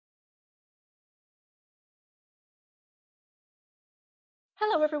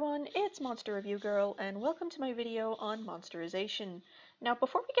Hello everyone, it's Monster Review Girl, and welcome to my video on Monsterization. Now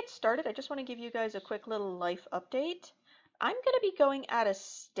before we get started, I just want to give you guys a quick little life update. I'm going to be going out of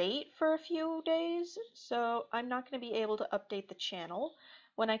state for a few days, so I'm not going to be able to update the channel.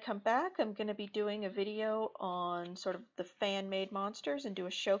 When I come back, I'm going to be doing a video on sort of the fan-made monsters and do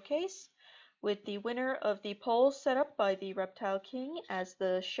a showcase, with the winner of the poll set up by the Reptile King as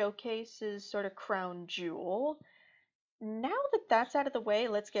the showcase's sort of crown jewel. Now that that's out of the way,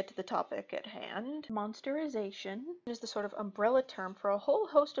 let's get to the topic at hand. Monsterization is the sort of umbrella term for a whole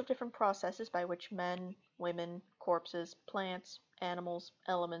host of different processes by which men, women, corpses, plants, animals,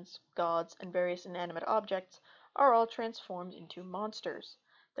 elements, gods, and various inanimate objects are all transformed into monsters.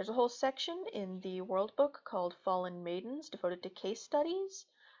 There's a whole section in the World Book called Fallen Maidens devoted to case studies,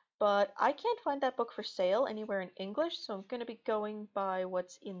 but I can't find that book for sale anywhere in English, so I'm going to be going by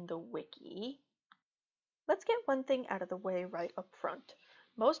what's in the wiki. Let's get one thing out of the way right up front.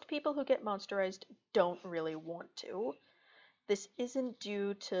 Most people who get monsterized don't really want to. This isn't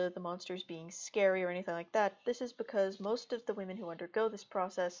due to the monsters being scary or anything like that. This is because most of the women who undergo this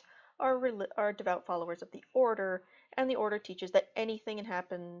process are devout followers of the Order, and the Order teaches that anything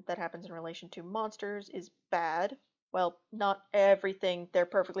that happens in relation to monsters is bad. Well, not everything. They're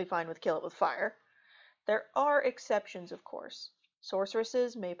perfectly fine with kill it with fire. There are exceptions, of course.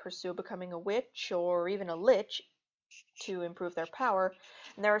 Sorceresses may pursue becoming a witch or even a lich to improve their power,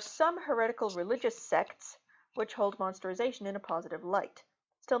 and there are some heretical religious sects which hold monsterization in a positive light.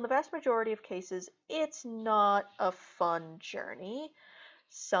 Still, in the vast majority of cases, it's not a fun journey.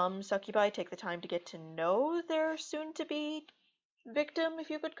 Some succubi take the time to get to know their soon-to-be victim,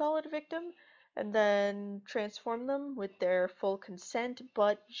 if you could call it a victim, and then transform them with their full consent,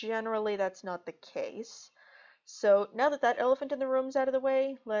 but generally that's not the case. So now that that elephant in the room's out of the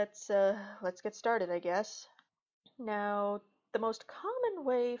way, let's get started, I guess. Now, the most common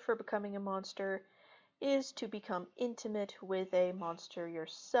way for becoming a monster is to become intimate with a monster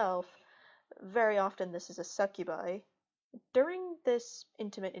yourself. Very often this is a succubi. During this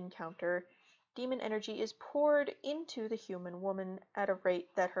intimate encounter, demon energy is poured into the human woman at a rate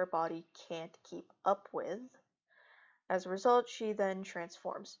that her body can't keep up with. As a result, she then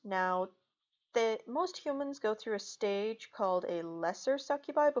transforms. Now, most humans go through a stage called a lesser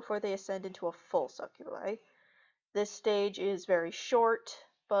succubi before they ascend into a full succubi. This stage is very short,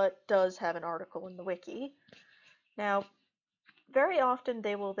 but does have an article in the wiki. Now, very often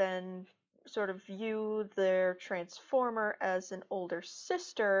they will then sort of view their transformer as an older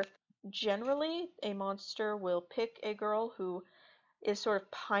sister. Generally, a monster will pick a girl who is sort of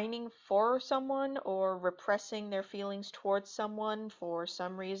pining for someone or repressing their feelings towards someone for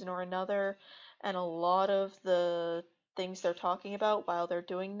some reason or another. And a lot of the things they're talking about while they're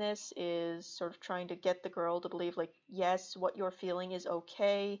doing this is sort of trying to get the girl to believe, like, yes, what you're feeling is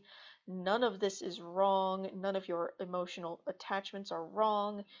okay. None of this is wrong. None of your emotional attachments are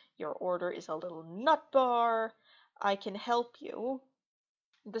wrong. Your order is a little nut bar. I can help you.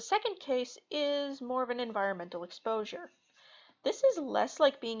 The second case is more of an environmental exposure. This is less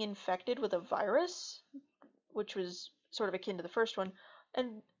like being infected with a virus, which was sort of akin to the first one,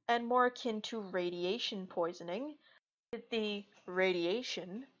 and more akin to radiation poisoning. With the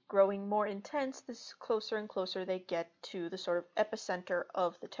radiation growing more intense, the closer and closer they get to the sort of epicenter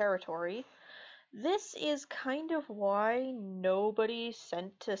of the territory. This is kind of why nobody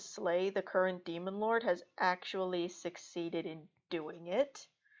sent to slay the current demon lord has actually succeeded in doing it.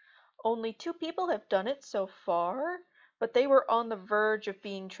 Only 2 people have done it so far, but they were on the verge of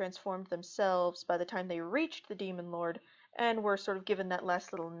being transformed themselves by the time they reached the Demon Lord, and were sort of given that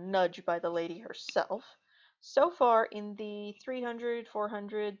last little nudge by the lady herself. So far, in the 300,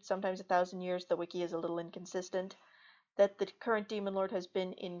 400, sometimes 1,000 years, the wiki is a little inconsistent, that the current Demon Lord has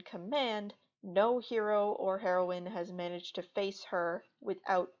been in command, no hero or heroine has managed to face her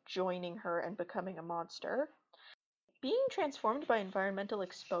without joining her and becoming a monster. Being transformed by environmental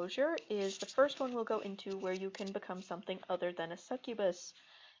exposure is the first one we'll go into where you can become something other than a succubus.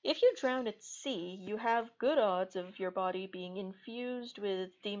 If you drown at sea, you have good odds of your body being infused with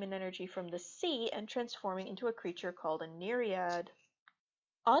demon energy from the sea and transforming into a creature called a nereid.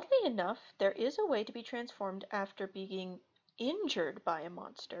 Oddly enough, there is a way to be transformed after being injured by a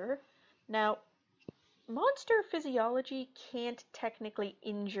monster. Now, monster physiology can't technically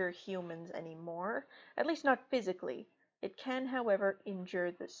injure humans anymore, at least not physically. It can, however,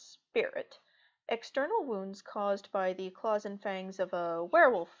 injure the spirit. External wounds caused by the claws and fangs of a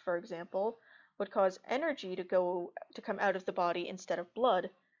werewolf, for example, would cause energy to come out of the body instead of blood.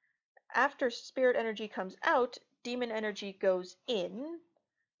 After spirit energy comes out, demon energy goes in.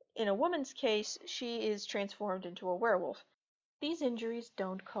 In a woman's case, she is transformed into a werewolf. These injuries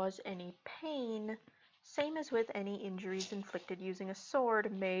don't cause any pain, same as with any injuries inflicted using a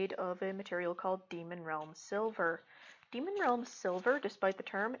sword made of a material called Demon Realm Silver. Demon Realm Silver, despite the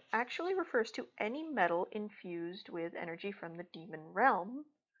term, actually refers to any metal infused with energy from the Demon Realm.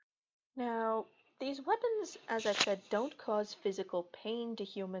 Now, these weapons, as I've said, don't cause physical pain to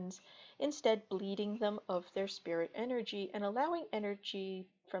humans, instead bleeding them of their spirit energy and allowing energy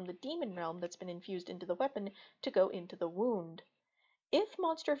from the demon realm that's been infused into the weapon to go into the wound. If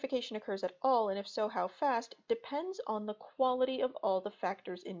monsterification occurs at all, and if so, how fast, depends on the quality of all the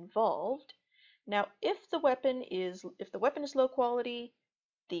factors involved. Now, if the weapon is low quality,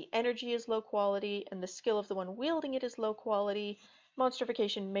 the energy is low quality, and the skill of the one wielding it is low quality,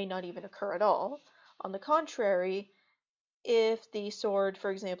 monsterification may not even occur at all. On the contrary, if the sword,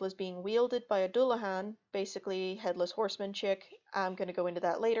 for example, is being wielded by a Dullahan, basically headless horseman chick, I'm going to go into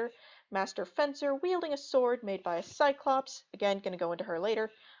that later, master fencer wielding a sword made by a Cyclops, again going to go into her later,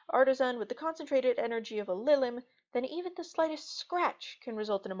 artisan with the concentrated energy of a Lilim, then even the slightest scratch can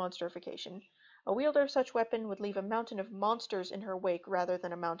result in a monsterification. A wielder of such weapon would leave a mountain of monsters in her wake rather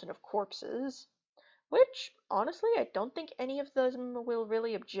than a mountain of corpses. Which, honestly, I don't think any of them will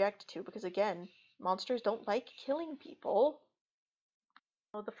really object to, because again, monsters don't like killing people.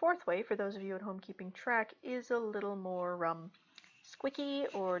 Well, the fourth way, for those of you at home keeping track, is a little more squicky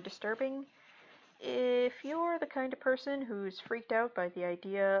or disturbing. If you're the kind of person who's freaked out by the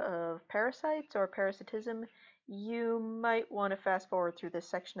idea of parasites or parasitism, you might want to fast forward through this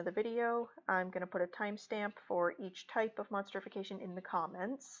section of the video. I'm going to put a timestamp for each type of monsterification in the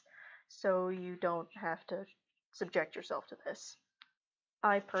comments, so you don't have to subject yourself to this.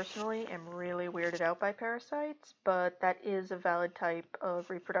 I personally am really weirded out by parasites, but that is a valid type of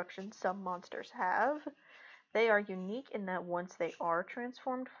reproduction some monsters have. They are unique in that once they are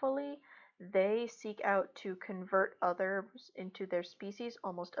transformed fully, they seek out to convert others into their species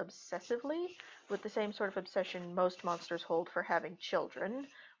almost obsessively, with the same sort of obsession most monsters hold for having children.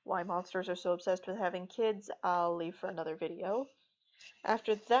 Why monsters are so obsessed with having kids, I'll leave for another video.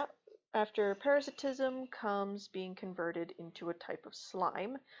 After parasitism comes being converted into a type of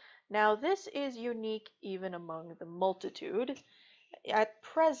slime. Now this is unique even among the multitude. At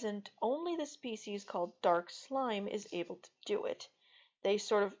present, only the species called dark slime is able to do it. They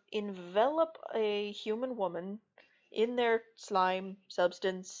sort of envelop a human woman in their slime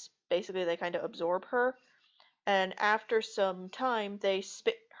substance. Basically, they kind of absorb her, and after some time, they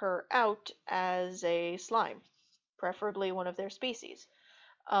spit her out as a slime, preferably one of their species.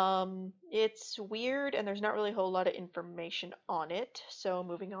 It's weird, and there's not really a whole lot of information on it, so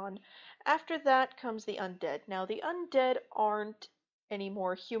moving on. After that comes the undead. Now, the undead aren't any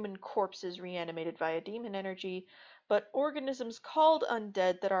more human corpses reanimated via demon energy, but organisms called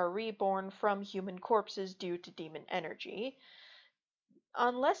undead that are reborn from human corpses due to demon energy.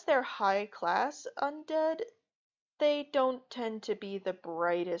 Unless they're high-class undead, they don't tend to be the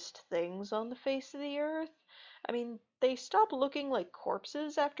brightest things on the face of the earth. I mean, they stop looking like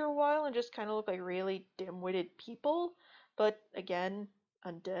corpses after a while and just kind of look like really dim-witted people. But again,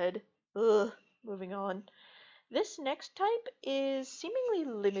 undead. Ugh, moving on. This next type is seemingly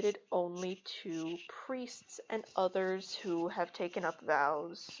limited only to priests and others who have taken up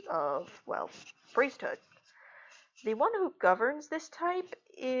vows of, well, priesthood. The one who governs this type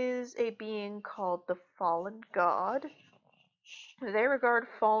is a being called the Fallen God. They regard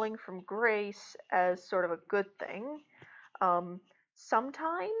falling from grace as sort of a good thing.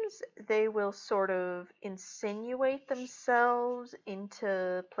 Sometimes they will sort of insinuate themselves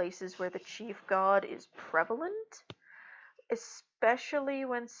into places where the chief god is prevalent, especially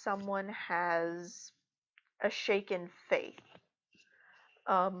when someone has a shaken faith.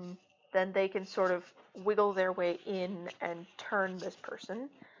 Then they can sort of wiggle their way in and turn this person.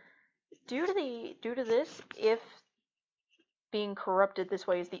 Due to this, if being corrupted this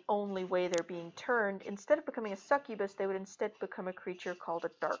way is the only way they're being turned, instead of becoming a succubus, they would instead become a creature called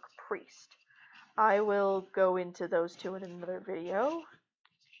a dark priest. I will go into those two in another video.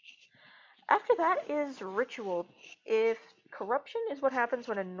 After that is ritual. If corruption is what happens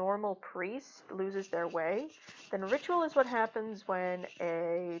when a normal priest loses their way, then ritual is what happens when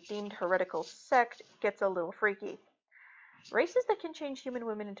a deemed heretical sect gets a little freaky. Races that can change human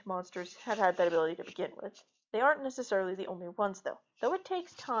women into monsters have had that ability to begin with. They aren't necessarily the only ones, though. Though it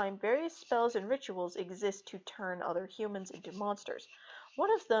takes time, various spells and rituals exist to turn other humans into monsters. One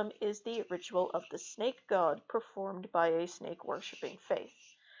of them is the ritual of the snake god, performed by a snake-worshipping faith.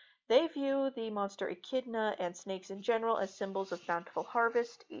 They view the monster echidna and snakes in general as symbols of bountiful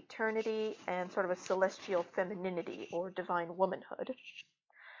harvest, eternity, and sort of a celestial femininity or divine womanhood.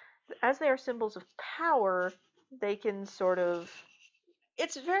 As they are symbols of power, they can sort of,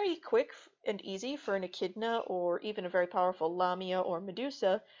 it's very quick and easy for an echidna or even a very powerful lamia or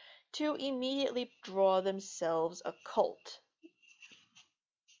medusa to immediately draw themselves a cult.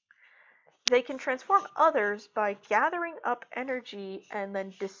 They can transform others by gathering up energy and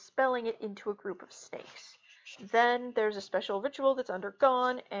then dispelling it into a group of snakes. Then there's a special ritual that's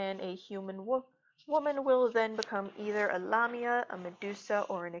undergone, and a human woman will then become either a lamia, a medusa,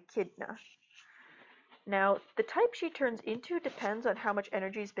 or an echidna. Now, the type she turns into depends on how much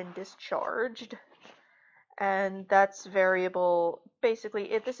energy's been discharged, and that's variable.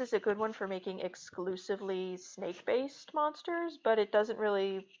 Basically, this is a good one for making exclusively snake-based monsters, but it doesn't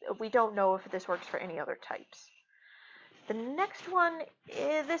really, we don't know if this works for any other types. The next one,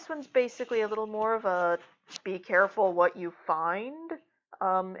 this one's basically a little more of a be careful what you find,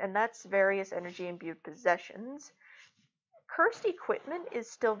 and that's various energy imbued possessions. Cursed equipment is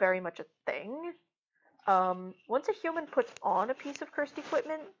still very much a thing. Once a human puts on a piece of cursed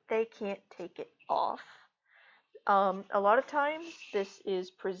equipment, they can't take it off. A lot of times, this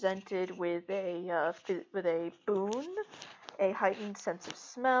is presented with a boon, a heightened sense of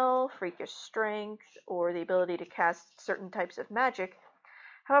smell, freakish strength, or the ability to cast certain types of magic.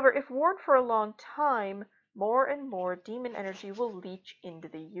 However, if worn for a long time, more and more demon energy will leach into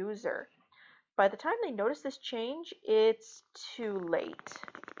the user. By the time they notice this change, it's too late.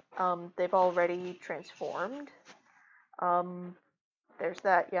 They've already transformed. There's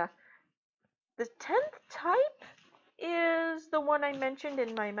that, yeah. The 10th type is the one I mentioned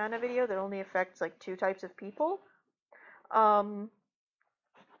in my mana video that only affects like 2 types of people.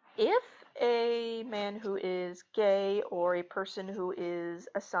 If a man who is gay or a person who is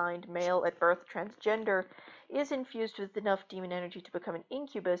assigned male at birth transgender is infused with enough demon energy to become an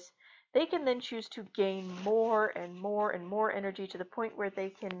incubus, they can then choose to gain more and more and more energy to the point where they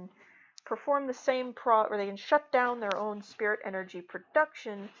can perform the same where they can shut down their own spirit energy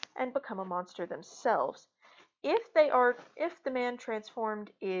production and become a monster themselves. If the man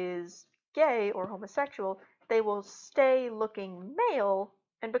transformed is gay or homosexual, they will stay looking male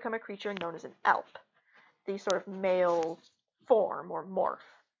and become a creature known as an elp, the sort of male form or morph.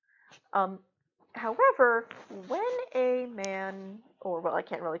 However, when a man, or well, I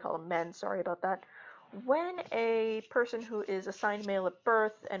can't really call them men, sorry about that, when a person who is assigned male at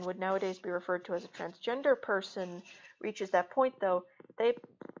birth and would nowadays be referred to as a transgender person reaches that point, though, they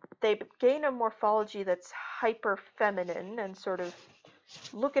gain a morphology that's hyper feminine and sort of,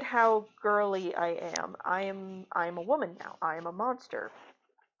 look at how girly I am. I'm a woman now. I am a monster.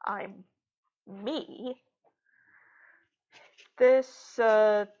 I'm me.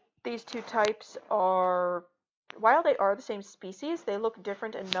 These 2 types are, while they are the same species, they look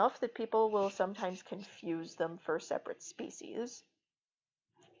different enough that people will sometimes confuse them for separate species.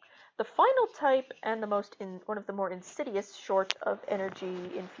 The final type, and one of the more insidious, short of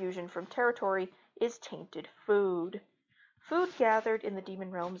energy infusion from territory, is tainted food. Food gathered in the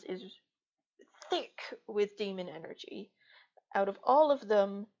demon realms is thick with demon energy. Out of all of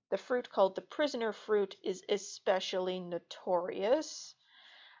them, the fruit called the prisoner fruit is especially notorious.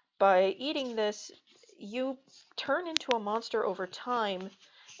 By eating this, you turn into a monster over time,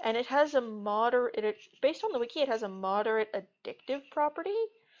 and it has a based on the wiki, it has a moderate addictive property.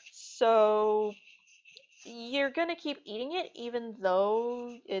 So you're gonna keep eating it even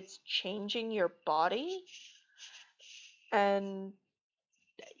though it's changing your body. And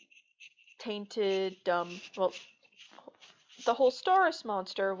tainted, well, the Holstaurus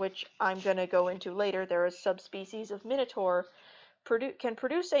monster, which I'm gonna go into later, they're a subspecies of Minotaur, can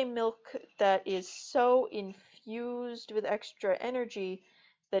produce a milk that is so infused with extra energy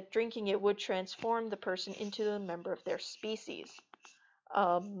that drinking it would transform the person into a member of their species.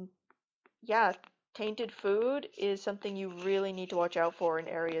 Yeah, tainted food is something you really need to watch out for in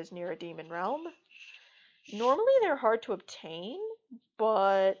areas near a demon realm. Normally they're hard to obtain,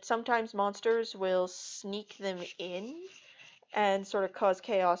 but sometimes monsters will sneak them in and sort of cause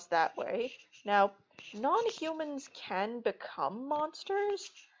chaos that way. Now, non-humans can become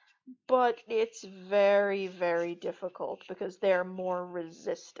monsters, but it's very, very difficult because they're more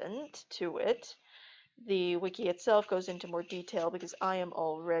resistant to it. The wiki itself goes into more detail because I am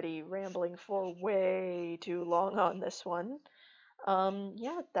already rambling for way too long on this one.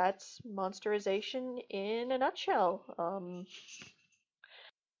 Yeah, that's Monsterization in a nutshell. Thank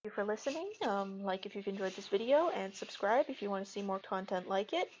you for listening. Like if you've enjoyed this video, and subscribe if you want to see more content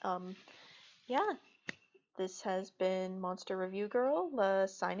like it. Yeah, this has been Monster Review Girl,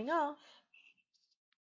 signing off.